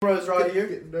Rose right here.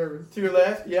 Getting nervous. To your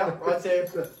left, yeah, right there.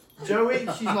 Joey,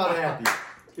 she's not happy.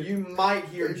 You might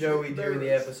hear Joey during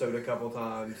the episode a couple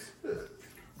times.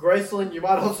 Graceland, you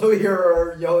might also hear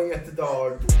her yelling at the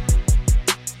dog.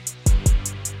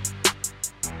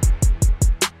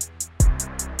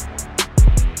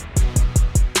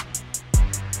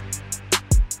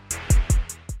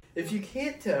 If you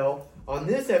can't tell, on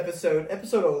this episode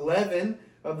 11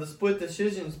 of the Split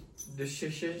Decisions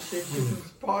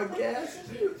podcast,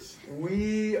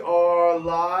 we are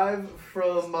live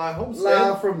from my homestead.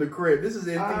 Live from the crib. This is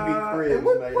MTV Crib.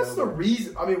 What's the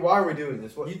reason? I mean, why are we doing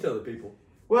this? You tell the people.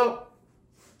 Well,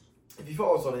 if you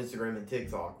follow us on Instagram and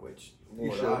TikTok, which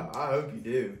Lord, I hope you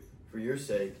do for your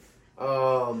sake,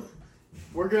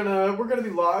 we're gonna be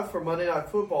live for Monday Night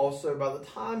Football. So by the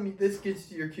time this gets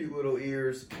to your cute little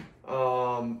ears,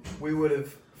 we would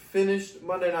have finished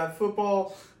Monday Night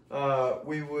Football.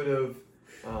 We would have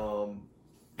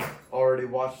already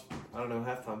watched,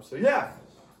 halftime. So yeah,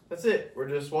 that's it. We're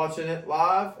just watching it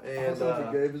live. And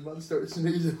Gabe is about to start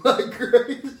sneezing like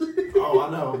crazy. Oh, I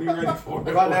know. Be ready for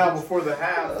it. Right now, before the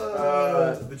half,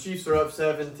 the Chiefs are up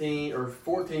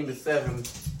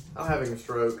 14-7. I'm having a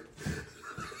stroke.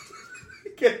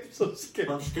 Gabe's so scared.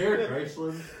 I'm scared,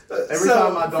 Graceland. Every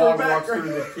time my dog walks through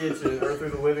the kitchen or through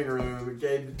the living room,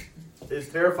 Gabe is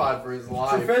terrified for his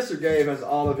life. Professor Gabe has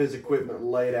all of his equipment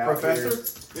laid out. Professor?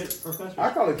 Here. Professor.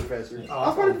 I call him Professor. Oh,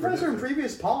 I've called him Professor in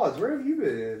previous pods. Where have you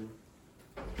been?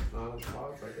 I guess.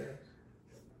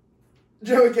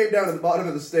 Joey came down to the bottom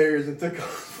of the stairs and took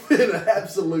off in an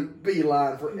absolute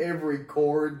beeline for every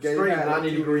cord. Straight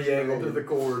 90-degree angle to the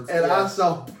cords. And I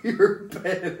saw pure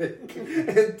panic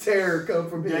and terror come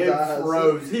from his Gabe eyes.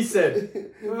 froze. He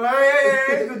said,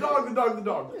 hey, the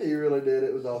dog. He really did.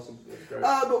 It was awesome.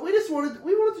 But we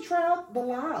wanted to try out the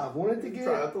live. Wanted to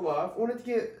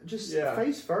get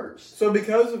face first. So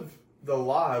because of the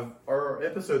live, our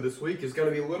episode this week is going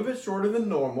to be a little bit shorter than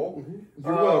normal. Mm-hmm.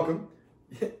 You're welcome.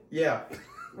 Yeah.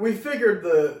 We figured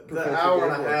the hour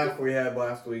and a Gabe half we had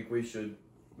last week, we should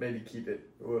maybe keep it,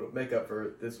 make up for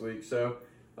it this week. So,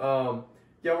 we're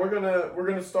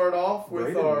gonna start off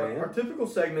with our typical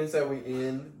segments that we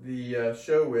end the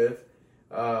show with.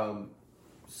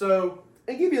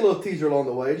 And give you a little teaser along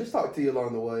the way. Just talk to you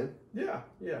along the way. Yeah.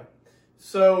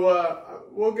 So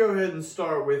we'll go ahead and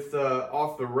start with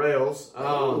Off the Rails.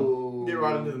 Get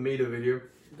right into the meat of it here.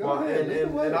 Go ahead.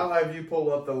 And I'll have you pull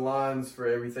up the lines for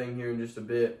everything here in just a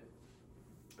bit.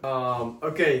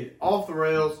 Okay, Off the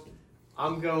Rails.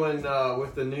 I'm going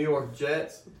with the New York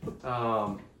Jets.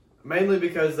 Mainly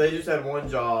because they just had one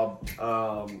job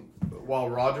while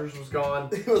Rodgers was gone.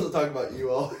 He wasn't talking about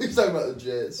you all. He was talking about the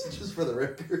Jets, just for the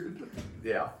record.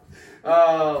 Yeah.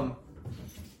 No,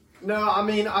 I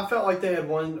mean, I felt like they had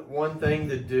one thing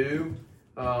to do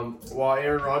while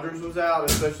Aaron Rodgers was out,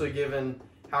 especially given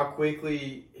how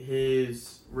quickly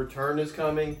his return is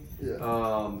coming.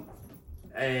 Yeah.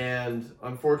 And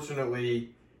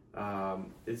unfortunately,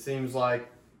 it seems like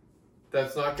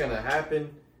that's not going to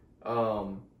happen.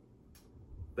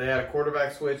 They had a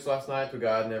quarterback switch last night to a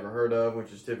guy I'd never heard of,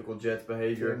 which is typical Jets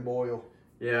behavior. Tim Boyle.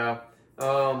 Yeah.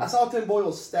 I saw Tim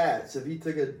Boyle's stats. Have you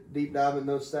took a deep dive in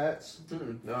those stats?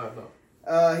 No, I've not.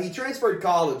 He transferred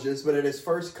colleges, but at his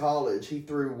first college, he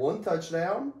threw 1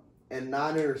 touchdown and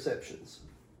 9 interceptions.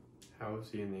 How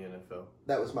is he in the NFL?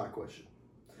 That was my question.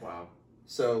 Wow.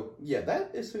 So, yeah,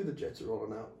 that is who the Jets are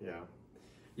rolling out.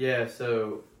 Yeah,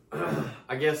 so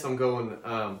I guess I'm going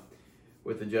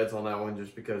with the Jets on that one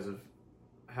just because of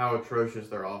how atrocious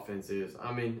their offense is.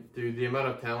 I mean, dude, the amount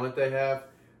of talent they have,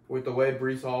 with the way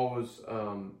Breece Hall was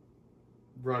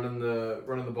running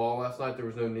the ball last night, there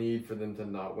was no need for them to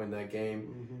not win that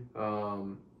game.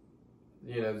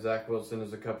 Mm-hmm. Zach Wilson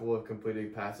is a couple of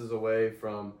completed passes away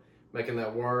from making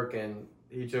that work, and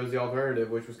he chose the alternative,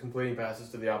 which was completing passes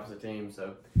to the opposite team.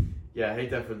 So, yeah, I hate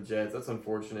that for the Jets. That's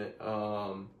unfortunate.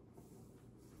 In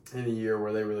a year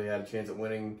where they really had a chance at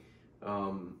winning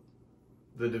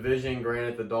the division.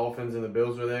 Granted, the Dolphins and the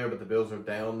Bills are there, but the Bills are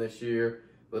down this year.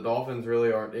 The Dolphins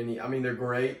really aren't any. I mean, they're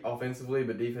great offensively,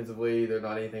 but defensively, they're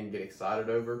not anything to get excited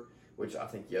over, which I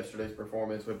think yesterday's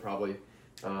performance would probably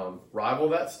rival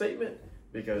that statement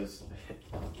because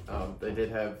they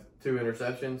did have 2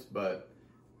 interceptions, but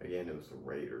again, it was the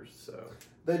Raiders. So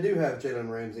they do have Jalen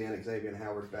Ramsey and Xavier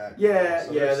Howard back. Yeah,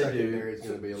 so they secondary do. Is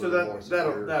going to be a so little more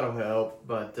secure. that'll help.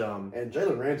 But and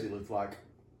Jalen Ramsey looked like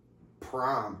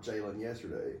prime Jalen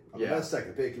yesterday. I mean, that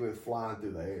second pick, he went flying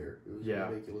through the air. It was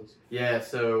ridiculous. Yeah,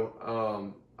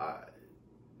 so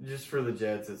just for the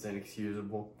Jets, it's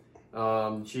inexcusable.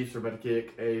 Chiefs are about to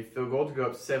kick a field goal to go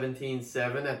up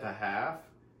 17-7 at the half.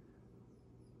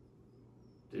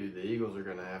 dude, the Eagles are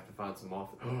going to have to find some off.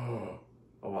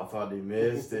 Oh, I thought he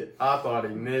missed it. Off the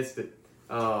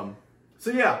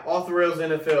rails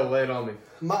NFL, lay it on me.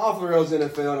 My off the rails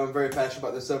NFL, and I'm very passionate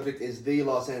about this subject, is the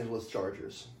Los Angeles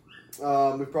Chargers.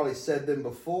 We've probably said them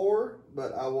before,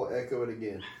 but I will echo it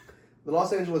again. The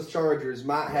Los Angeles Chargers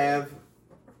might have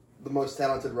the most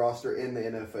talented roster in the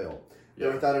NFL.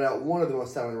 They're without a doubt one of the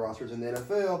most talented rosters in the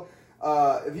NFL.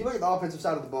 If you look at the offensive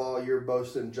side of the ball, you're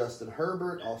boasting Justin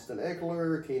Herbert, Austin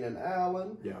Eckler, Keenan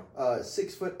Allen,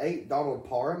 6'8" Donald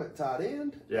Parham at tight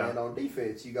end, and on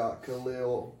defense you got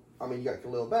Khalil Mack, you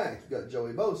got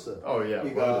Joey Bosa,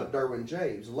 you got Derwin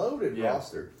James, loaded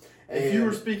roster. And if you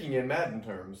were speaking in Madden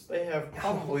terms, they have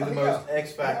probably the most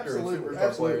X factor and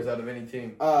superstar players out of any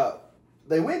team.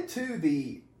 They went to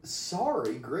the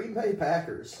Green Bay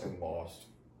Packers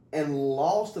and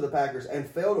lost to the Packers and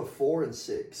fell to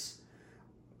 4-6.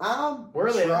 Where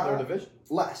are they in their division?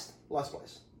 Last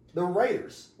place. The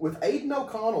Raiders, with Aiden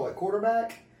O'Connell at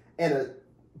quarterback and a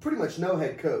pretty much no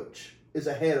head coach, is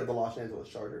ahead of the Los Angeles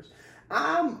Chargers.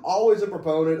 I'm always a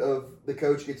proponent of the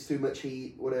coach gets too much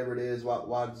heat, whatever it is.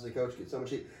 Why does the coach get so much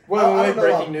heat? Well,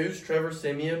 breaking news, Trevor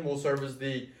Siemian will serve as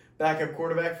the backup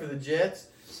quarterback for the Jets.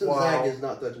 So Zach is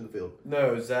not touching the field.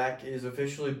 No, Zach is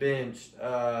officially benched.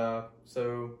 And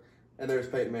there's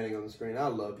Peyton Manning on the screen. I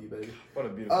love you, baby. What a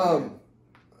beautiful man.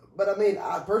 But I mean,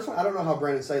 personally, I don't know how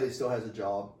Brandon Staley still has a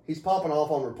job. He's popping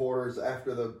off on reporters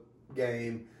after the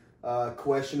game,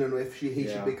 questioning if he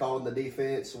should be calling the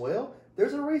defense. Well,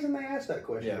 there's a reason they asked that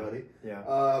question, buddy. Yeah.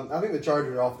 I think the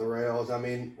Chargers are off the rails. I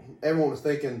mean, everyone was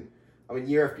thinking,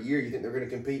 year after year, you think they're going to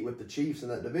compete with the Chiefs in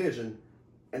that division,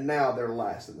 and now they're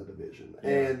last in the division. Yeah.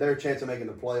 And their chance of making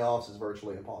the playoffs is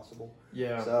virtually impossible.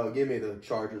 Yeah. So give me the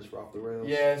Chargers for off the rails.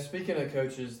 Yeah, speaking of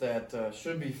coaches that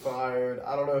should be fired,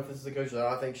 I don't know if this is the coach that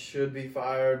I think should be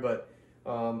fired, but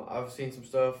I've seen some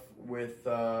stuff with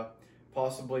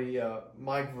possibly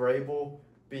Mike Vrabel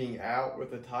being out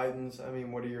with the Titans. I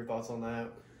mean, what are your thoughts on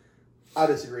that? I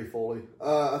disagree fully.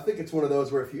 I think it's one of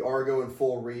those where if you are going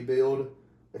full rebuild,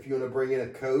 if you want to bring in a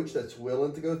coach that's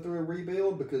willing to go through a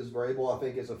rebuild, because Vrabel, I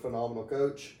think, is a phenomenal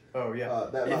coach. Oh, yeah.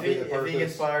 If he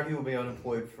gets fired, he will be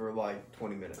unemployed for like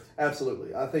 20 minutes.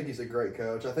 Absolutely. I think he's a great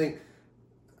coach. Honestly,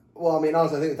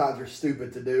 I think the Titans are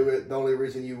stupid to do it. The only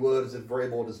reason you would is if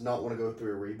Vrabel does not want to go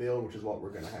through a rebuild, which is what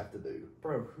we're going to have to do.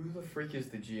 Bro, who the freak is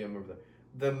the GM over there?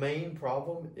 The main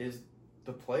problem is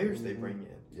the players they bring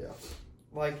in. Yeah.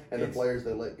 And the players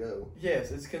they let go.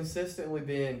 Yes, it's consistently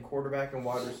been quarterback and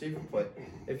wide receiver play.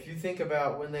 If you think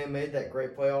about when they made that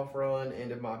great playoff run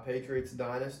into my Patriots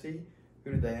dynasty,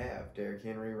 who did they have? Derrick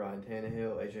Henry, Ryan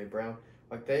Tannehill, A.J. Brown.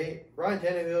 Ryan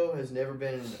Tannehill has never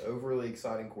been an overly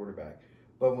exciting quarterback.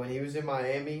 But when he was in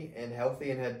Miami and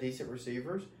healthy and had decent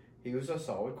receivers, he was a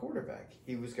solid quarterback.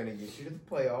 He was going to get you to the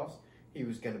playoffs. He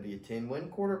was going to be a 10-win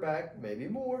quarterback, maybe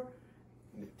more,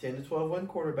 10 to 12-win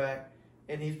quarterback.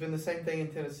 And he's been the same thing in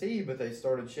Tennessee, but they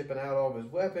started shipping out all of his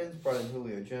weapons, brought in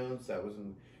Julio Jones. That was,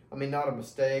 not a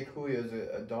mistake. Julio's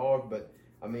a dog, but,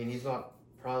 he's not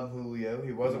prime Julio.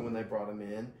 He wasn't when they brought him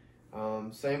in.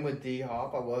 Same with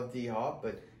D-Hop. I love D-Hop,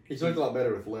 but... He's looked a lot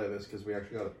better with Levis because we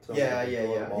actually got to... Yeah.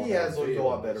 He has looked a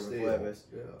lot better with Levis.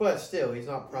 Yeah. But still, he's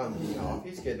not prime D-Hop.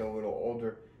 He's getting a little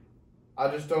older. I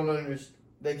just don't understand.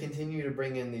 They continue to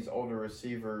bring in these older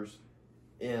receivers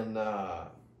in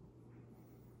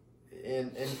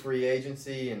free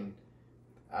agency, and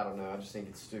I don't know. I just think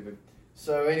it's stupid.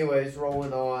 So, anyways,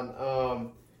 rolling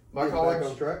on. My college back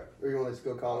on track, or you want us to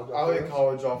go college? I'll get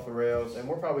college off the rails, and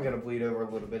we're probably going to bleed over a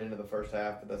little bit into the first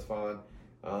half, but that's fine.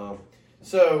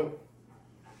 So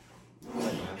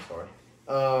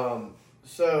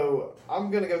I'm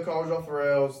going to go college off the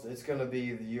rails. It's going to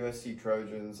be the USC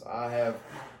Trojans. I have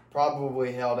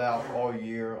probably held out all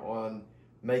year on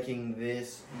making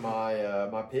this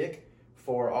my pick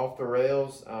for off the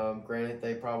rails. Granted,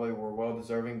 they probably were well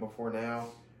deserving before now.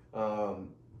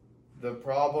 The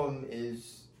problem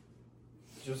is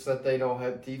just that they don't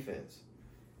have defense.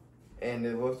 And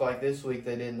it looks like this week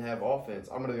they didn't have offense.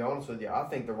 I'm going to be honest with you. I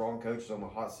think the wrong coach is on the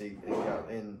hot seat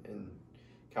in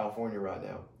California right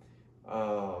now.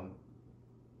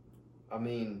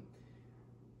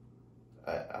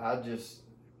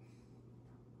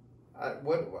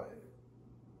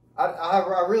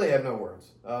 I really have no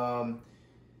words.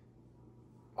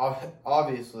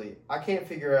 Obviously, I can't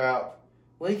figure out.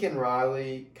 Lincoln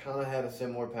Riley kind of had a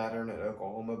similar pattern at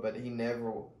Oklahoma, but he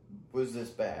never was this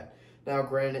bad. Now,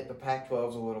 granted, the Pac-12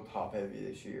 is a little top-heavy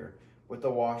this year. With the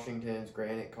Washingtons,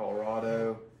 granted,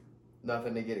 Colorado,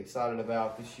 nothing to get excited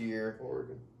about this year.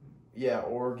 Oregon. Yeah,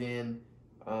 Oregon.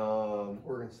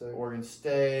 Oregon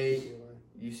State.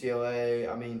 UCLA.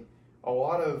 A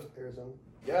lot of...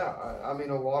 Yeah, I mean,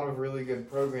 a lot of really good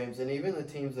programs, and even the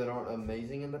teams that aren't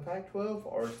amazing in the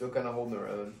Pac-12 are still kind of holding their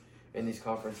own in these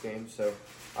conference games. So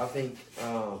I think,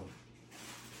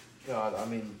 God, I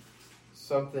mean,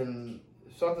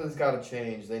 something's got to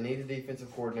change. They need a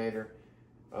defensive coordinator.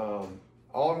 All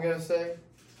I'm going to say,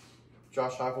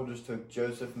 Josh Heupel just took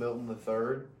Joseph Milton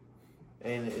III,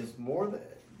 and it is more than,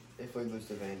 if we lose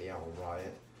to Vandy, I will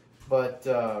riot. But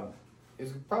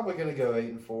is probably going to go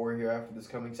 8-4 here after this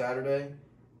coming Saturday.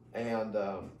 And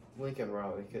Lincoln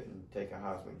Riley couldn't take a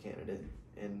Heisman candidate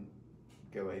and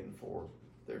go 8-4.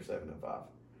 They're 7-5.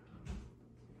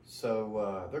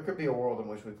 So there could be a world in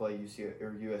which we play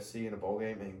USC in a bowl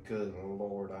game, and good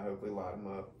Lord, I hope we light them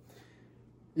up.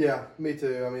 Yeah, me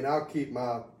too. I mean, I'll keep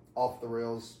my off the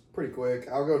rails pretty quick.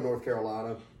 I'll go North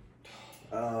Carolina.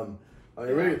 I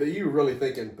mean, really, you were really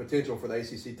thinking potential for the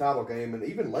ACC title game, and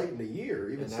even late in the year,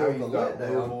 even and still now in the you've got letdown,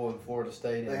 Louisville and Florida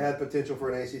State. they had potential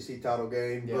for an ACC title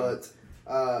game. Yeah. But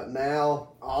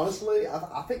now, honestly,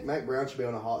 I think Mac Brown should be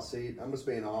on a hot seat. I'm just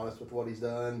being honest with what he's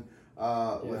done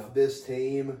with this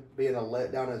team being a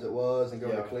letdown as it was, and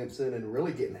going to Clemson and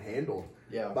really getting handled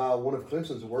by one of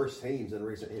Clemson's worst teams in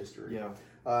recent history. Yeah.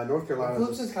 North Carolina.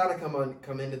 Clemson's kind of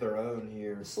come into their own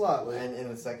here slightly, and in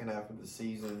the second half of the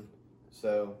season.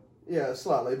 So. Yeah,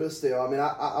 slightly, but still, I mean,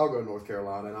 I'll go North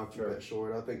Carolina, and I'll keep that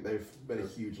short. I think they've been a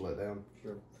huge letdown.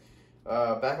 Sure.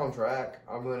 Back on track,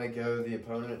 I'm going to go the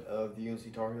opponent of the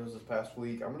UNC Tar Heels this past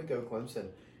week. I'm going to go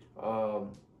Clemson.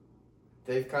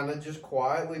 They've kind of just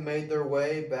quietly made their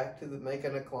way back to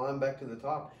making a climb back to the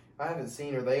top. I haven't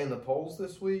seen, are they in the polls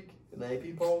this week, in the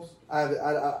AP polls?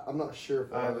 I'm not sure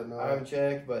if I haven't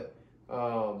checked, but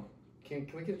can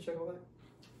we get a check on that?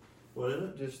 What is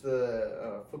it? Just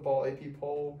the football AP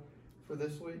poll for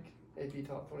this week, AP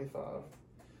Top 25.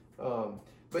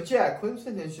 But yeah,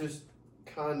 Clemson is just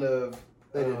kind of...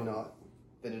 They did not.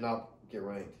 They did not get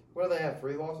ranked. What do they have,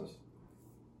 3 losses?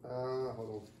 Hold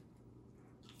on.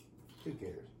 Who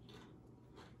cares?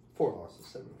 4 losses,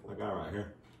 7-4. I got it right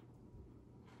here.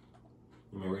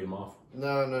 You may read them off.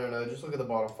 No. Just look at the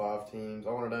bottom 5 teams. I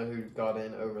want to know who got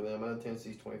in over them. I know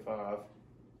Tennessee's 25.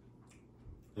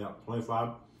 Yeah,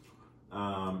 25.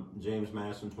 James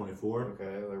Madison, 24. Okay,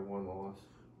 they're 1 loss.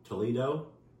 Toledo,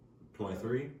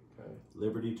 23. Okay.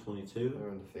 Liberty, 22. They're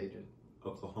undefeated.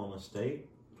 Oklahoma State,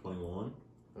 21.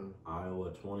 Iowa,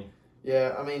 20.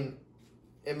 Yeah, I mean,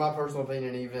 in my personal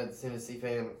opinion, even as a Tennessee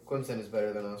fan, Clemson is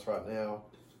better than us right now.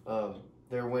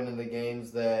 They're winning the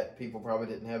games that people probably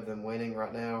didn't have them winning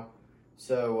right now.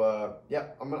 So,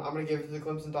 I'm gonna give it to the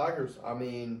Clemson Tigers. I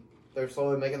mean, they're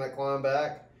slowly making that climb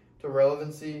back to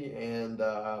relevancy, and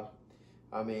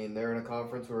I mean, they're in a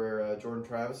conference where Jordan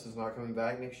Travis is not coming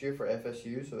back next year for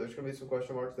FSU, so there's going to be some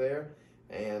question marks there.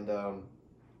 And,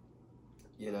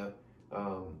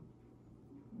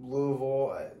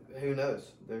 Louisville, who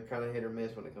knows? They're kind of hit or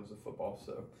miss when it comes to football.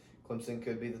 So Clemson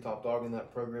could be the top dog in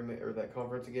that program or that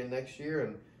conference again next year.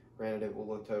 And granted, it will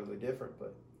look totally different,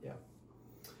 but yeah.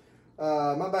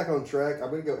 My back on track,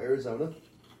 I'm going to go Arizona.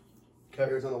 Okay.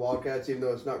 Arizona Wildcats, even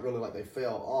though it's not really like they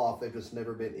fell off, they've just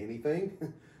never been anything.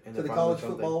 And to the college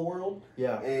football world.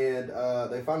 Yeah. And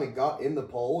they finally got in the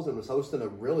polls and was hosting a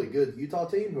really good Utah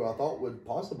team who I thought would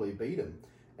possibly beat them.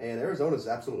 And Arizona's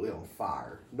absolutely on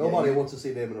fire. Nobody wants to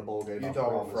see them in a bowl game.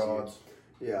 Utah were frauds.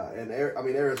 Yeah, and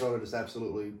Arizona just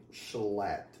absolutely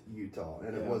shellacked Utah.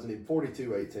 And it wasn't even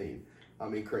 42-18. I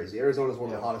mean, crazy. Arizona's one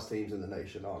of the hottest teams in the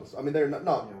nation, honestly. I mean, they're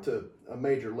not to a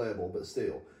major level, but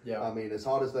still. Yeah. I mean, as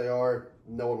hot as they are,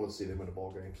 no one wants to see them in a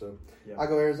bowl game. So I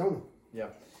go Arizona. Yeah.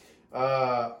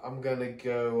 I'm going to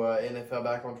go NFL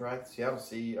back on track. The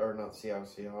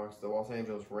Seahawks, the Los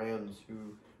Angeles Rams,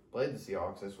 who played the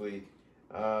Seahawks this week.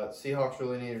 Seahawks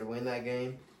really needed to win that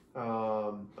game.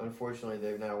 Unfortunately,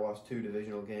 they've now lost 2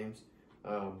 divisional games,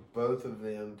 both of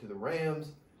them to the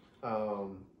Rams. I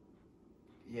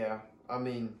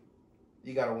mean,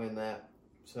 you got to win that.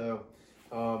 So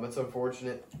it's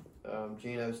unfortunate.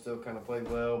 Geno still kind of played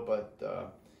well, but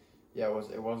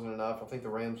it wasn't enough. I think the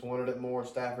Rams wanted it more.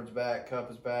 Stafford's back.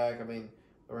 Kupp is back. I mean,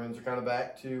 the Rams are kind of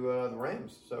back to the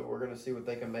Rams. So we're going to see what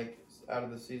they can make out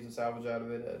of the season, salvage out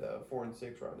of it at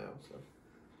 4-6 right now. So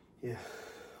yeah,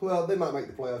 well, they might make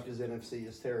the playoffs because the NFC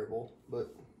is terrible,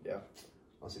 but yeah,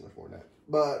 I'll see much more than that.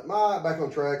 But my back on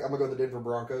track, I'm gonna go the Denver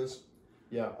Broncos.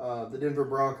 Yeah, the Denver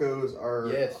Broncos are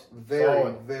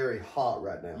solid. very hot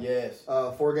right now. Yes,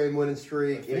 4-game winning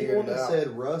streak. Anyone that said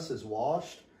Russ is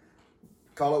washed,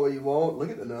 call it what you want. Look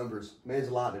at the numbers.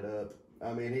 Man's lighting it up.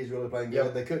 I mean, he's really playing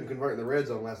good. They couldn't convert in the red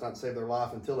zone last night to save their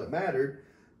life until it mattered,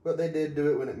 but they did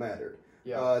do it when it mattered.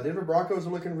 Yeah. Denver Broncos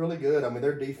are looking really good. I mean,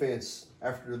 their defense,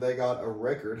 after they got a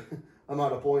record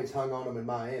amount of points hung on them in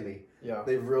Miami, Yeah.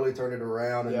 They've really turned it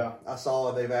around. And Yeah. I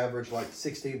saw they've averaged like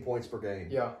 16 points per game.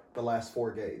 Yeah. The last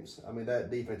 4 games. I mean,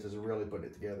 that defense is really putting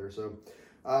it together. So,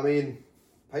 I mean,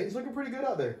 Peyton's looking pretty good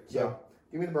out there. So, Yeah.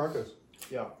 give me the Broncos.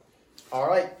 Yeah. All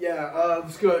right. Yeah.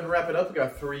 Let's go ahead and wrap it up. We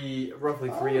got roughly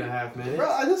 3.5 minutes.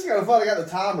 Bro, this is kind of fun. I got the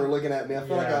timer looking at me. I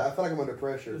feel Yeah. like I'm under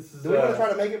pressure. This is, Do we want to try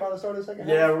to make it by the start of the second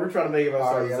half? Yeah, we're trying to make it by the All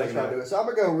start right, of the let's second try to half. do it. So I'm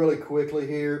going to go really quickly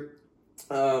here.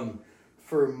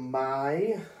 For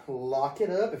my lock it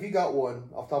up, if you got one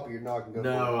off the top of your noggin, go for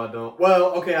it. No, I don't. Well,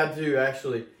 okay, I do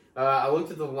actually. I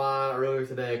looked at the line earlier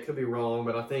today. I could be wrong,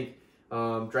 but I think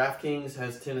DraftKings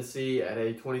has Tennessee at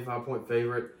a 25-point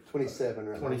favorite. 27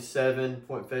 right now.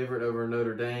 27-point favorite over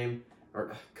Notre Dame. Or,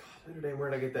 God, Notre Dame,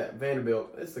 where'd I get that?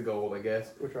 Vanderbilt. It's the gold, I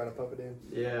guess. We're trying to pump it in.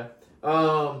 Yeah.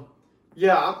 I'm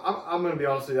going to be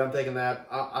honest with you. I'm taking that.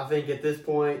 I think at this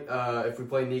point, if we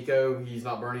play Nico, he's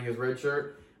not burning his red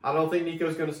shirt. I don't think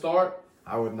Nico's going to start.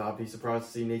 I would not be surprised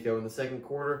to see Nico in the second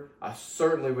quarter. I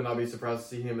certainly would not be surprised to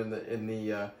see him in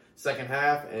the second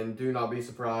half, and do not be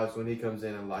surprised when he comes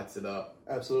in and lights it up.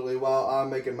 Absolutely. While I'm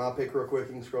making my pick real quick,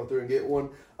 you can scroll through and get one.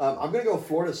 I'm going to go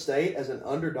Florida State as an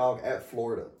underdog at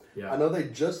Florida. Yeah. I know they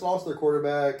just lost their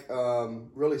quarterback.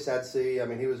 Really sad to see. I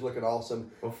mean, he was looking awesome.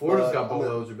 Well, Florida's got bowl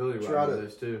eligibility right try now to-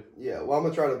 this too. Yeah, well, I'm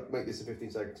going to try to make this in 15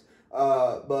 seconds.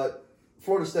 But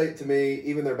Florida State, to me,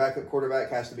 even their backup quarterback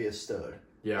has to be a stud.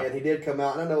 Yeah. And he did come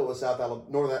out, and I know it was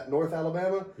North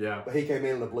Alabama, Yeah. but he came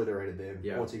in and obliterated them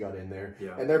Yeah. once he got in there.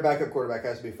 Yeah. And their backup quarterback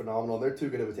has to be phenomenal. They're too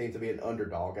good of a team to be an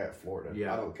underdog at Florida.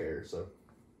 Yeah. I don't care. So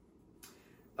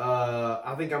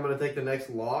I think I'm going to take the next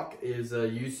lock is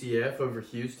UCF over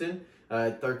Houston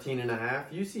at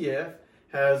 13.5. UCF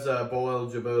has bowl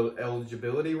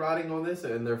eligibility riding on this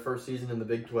in their first season in the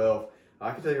Big 12.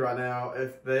 I can tell you right now,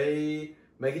 if they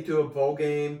make it to a bowl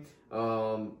game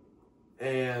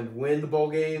and win the bowl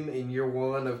game in year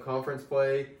one of conference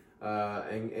play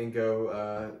and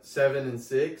go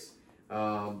 7-6,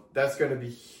 that's going to be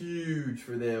huge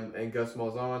for them and Gus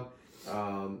Malzahn.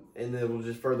 And it will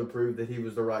just further prove that he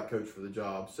was the right coach for the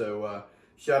job. So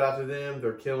shout out to them.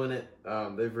 They're killing it.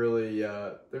 They've really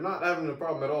they're not having a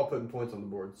problem at all putting points on the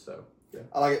board. So yeah.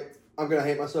 I like it. I'm going to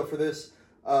hate myself for this.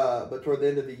 But toward the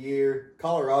end of the year,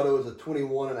 Colorado is a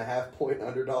 21.5-point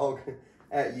underdog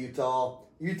at Utah.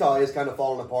 Utah is kind of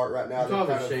falling apart right now.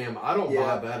 Utah's a sham. I don't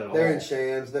buy that at all. They're in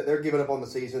shams. They're giving up on the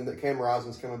season. That Cam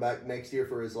Rising's coming back next year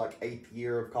for his 8th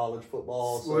year of college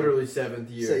football. It's literally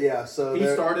 7th year. So he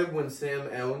started when Sam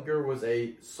Ehlinger was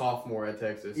a sophomore at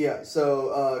Texas. Yeah,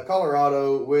 so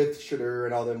Colorado with Shadur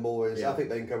and all them boys, Yeah. I think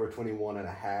they can cover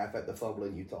 21.5 at the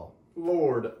fumbling Utah.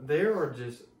 Lord, they've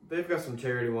got some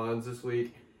charity lines this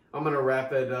week. I'm going to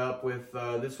wrap it up with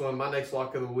this one. My next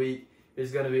lock of the week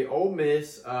is going to be Ole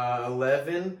Miss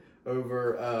 11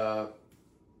 over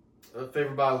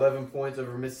favored by 11 points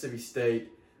over Mississippi State.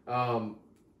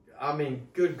 I mean,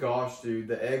 good gosh, dude,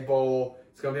 the Egg Bowl.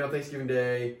 It's going to be on Thanksgiving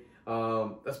Day.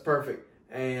 That's perfect,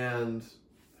 and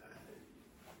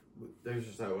there's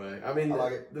just no way. I mean, I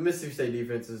like it. The Mississippi State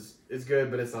defense is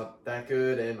good, but it's not that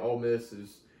good, and Ole Miss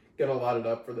is going to light it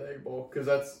up for the Egg Bowl because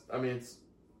I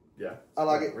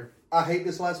like it. I hate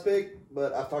this last pick,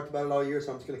 but I've talked about it all year,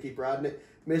 so I'm just going to keep riding it.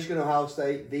 Michigan, Ohio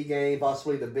State, the game,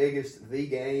 possibly the biggest, the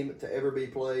game to ever be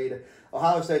played.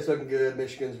 Ohio State's looking good.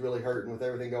 Michigan's really hurting with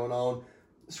everything going on.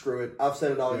 Screw it. I've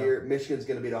said it all year. Michigan's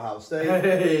going to beat Ohio State.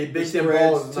 Hey, The Big Ten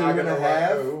Bowl is spread's not going to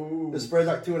 2.5. The spread's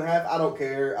 2.5. I don't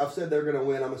care. I've said they're going to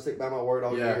win. I'm going to stick by my word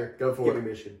all year. Go for Give it.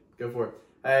 me Michigan. Go for it.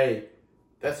 Hey,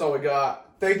 that's all we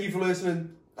got. Thank you for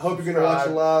listening. Hope you're going to watch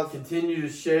it live. Continue to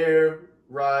share,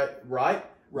 rate,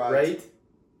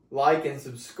 like, and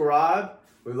subscribe.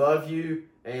 We love you,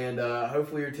 and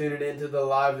hopefully you're tuning into the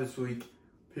live this week.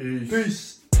 Peace.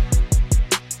 Peace.